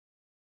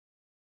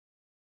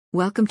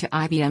Welcome to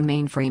IBM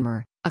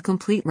Mainframer, a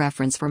complete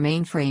reference for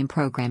mainframe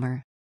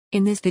programmer.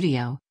 In this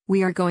video,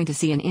 we are going to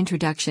see an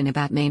introduction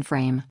about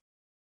mainframe.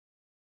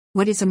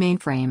 What is a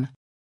mainframe?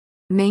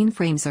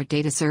 Mainframes are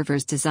data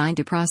servers designed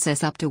to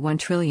process up to 1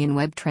 trillion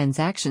web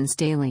transactions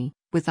daily,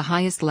 with the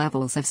highest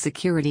levels of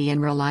security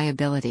and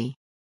reliability.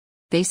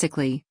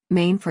 Basically,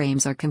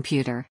 mainframes are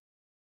computer.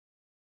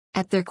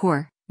 At their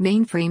core,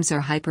 mainframes are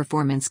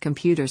high-performance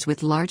computers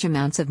with large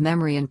amounts of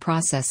memory and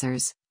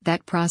processors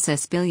that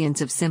process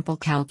billions of simple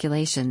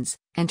calculations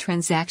and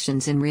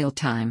transactions in real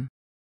time.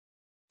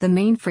 The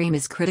mainframe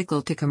is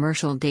critical to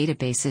commercial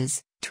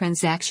databases,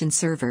 transaction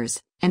servers,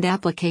 and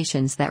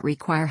applications that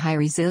require high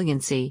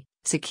resiliency,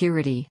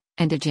 security,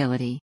 and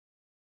agility.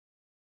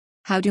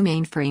 How do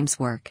mainframes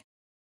work?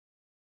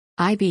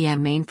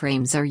 IBM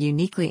mainframes are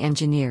uniquely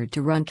engineered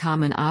to run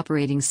common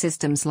operating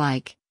systems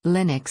like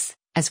Linux,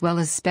 as well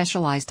as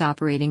specialized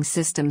operating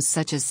systems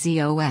such as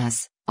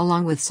z/OS,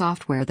 along with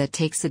software that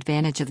takes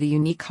advantage of the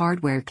unique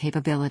hardware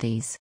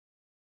capabilities.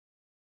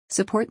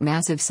 Support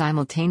massive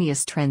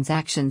simultaneous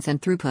transactions and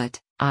throughput,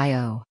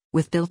 I/O,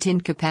 with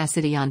built-in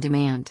capacity on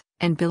demand,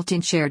 and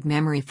built-in shared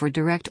memory for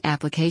direct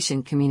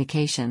application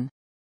communication.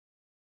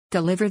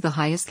 Deliver the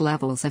highest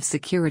levels of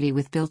security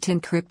with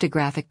built-in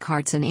cryptographic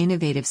cards and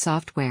innovative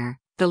software.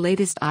 The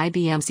latest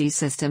IBM Z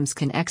systems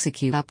can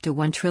execute up to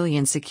 1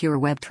 trillion secure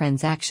web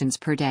transactions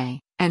per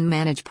day, and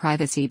manage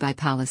privacy by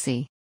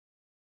policy.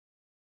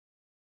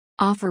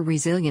 Offer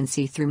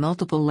resiliency through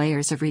multiple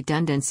layers of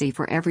redundancy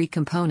for every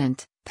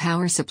component: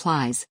 power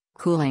supplies,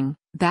 cooling,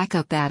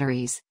 backup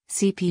batteries,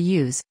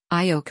 CPUs,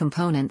 I/O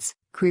components,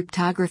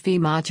 cryptography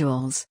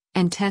modules,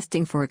 and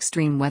testing for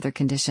extreme weather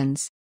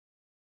conditions.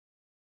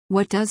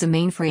 What does a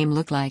mainframe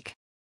look like?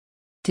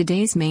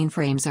 Today's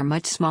mainframes are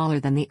much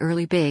smaller than the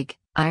early big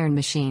iron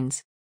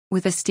machines.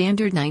 With a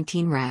standard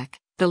 19 rack,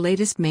 the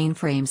latest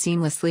mainframe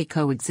seamlessly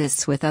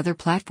coexists with other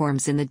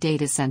platforms in the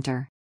data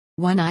center.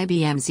 One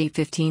IBM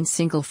Z15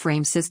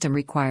 single-frame system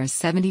requires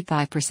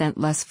 75%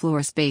 less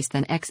floor space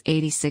than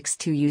x86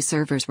 2U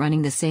servers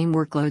running the same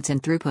workloads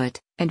and throughput,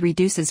 and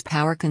reduces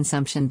power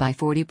consumption by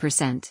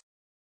 40%.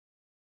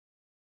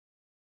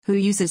 Who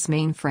uses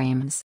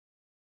mainframes?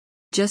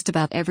 Just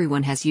about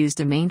everyone has used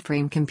a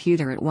mainframe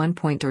computer at one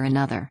point or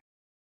another.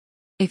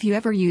 If you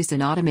ever used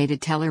an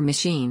automated teller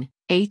machine,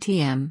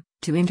 ATM,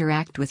 to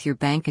interact with your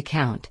bank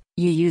account,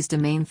 you used a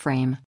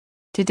mainframe.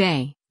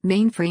 Today,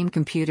 mainframe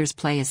computers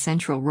play a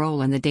central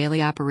role in the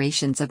daily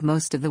operations of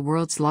most of the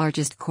world's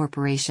largest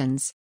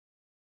corporations.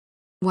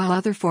 While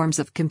other forms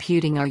of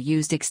computing are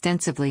used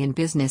extensively in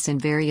business in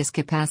various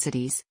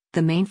capacities, the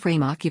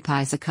mainframe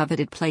occupies a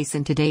coveted place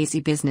in today's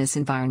e-business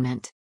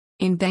environment.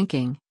 In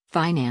banking,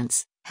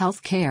 finance,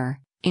 healthcare,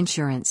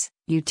 insurance,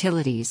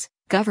 utilities,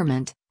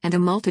 government, and a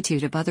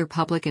multitude of other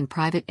public and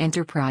private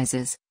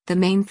enterprises, the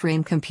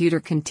mainframe computer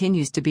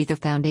continues to be the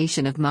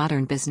foundation of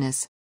modern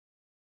business.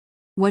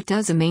 What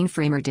does a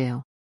mainframer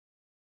do?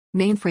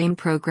 Mainframe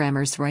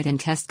programmers write and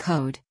test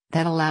code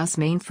that allows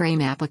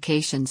mainframe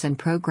applications and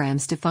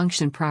programs to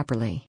function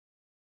properly.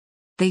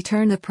 They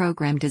turn the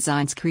program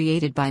designs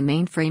created by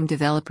mainframe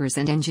developers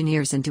and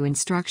engineers into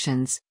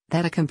instructions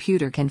that a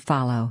computer can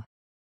follow.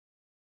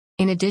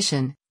 In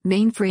addition,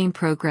 mainframe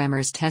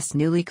programmers test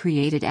newly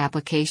created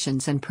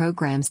applications and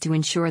programs to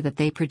ensure that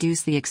they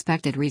produce the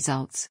expected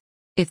results.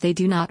 If they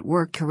do not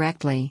work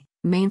correctly,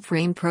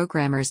 mainframe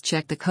programmers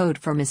check the code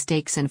for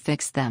mistakes and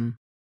fix them.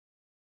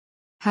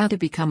 How to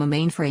become a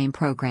mainframe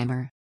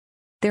programmer?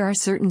 There are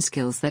certain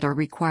skills that are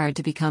required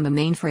to become a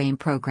mainframe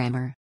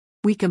programmer.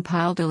 We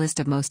compiled a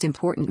list of most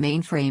important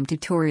mainframe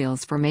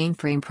tutorials for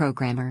mainframe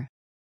programmer.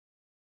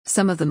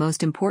 Some of the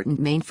most important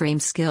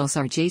mainframe skills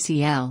are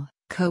JCL,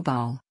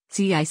 COBOL,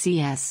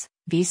 CICS,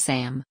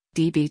 vsam,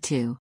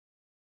 DB2.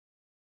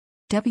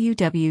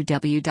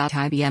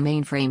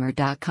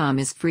 www.ibmmainframer.com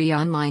is free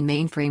online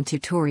mainframe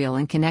tutorial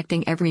and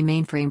connecting every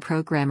mainframe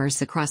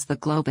programmers across the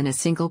globe in a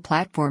single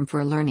platform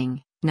for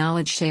learning,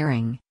 knowledge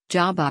sharing,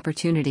 job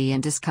opportunity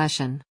and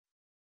discussion.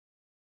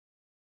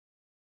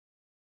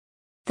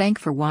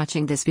 Thanks for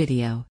watching this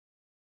video.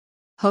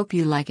 Hope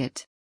you like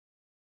it.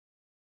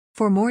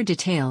 For more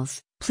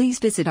details, please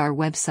visit our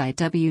website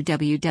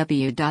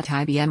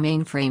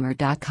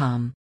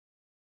www.ibmmainframer.com.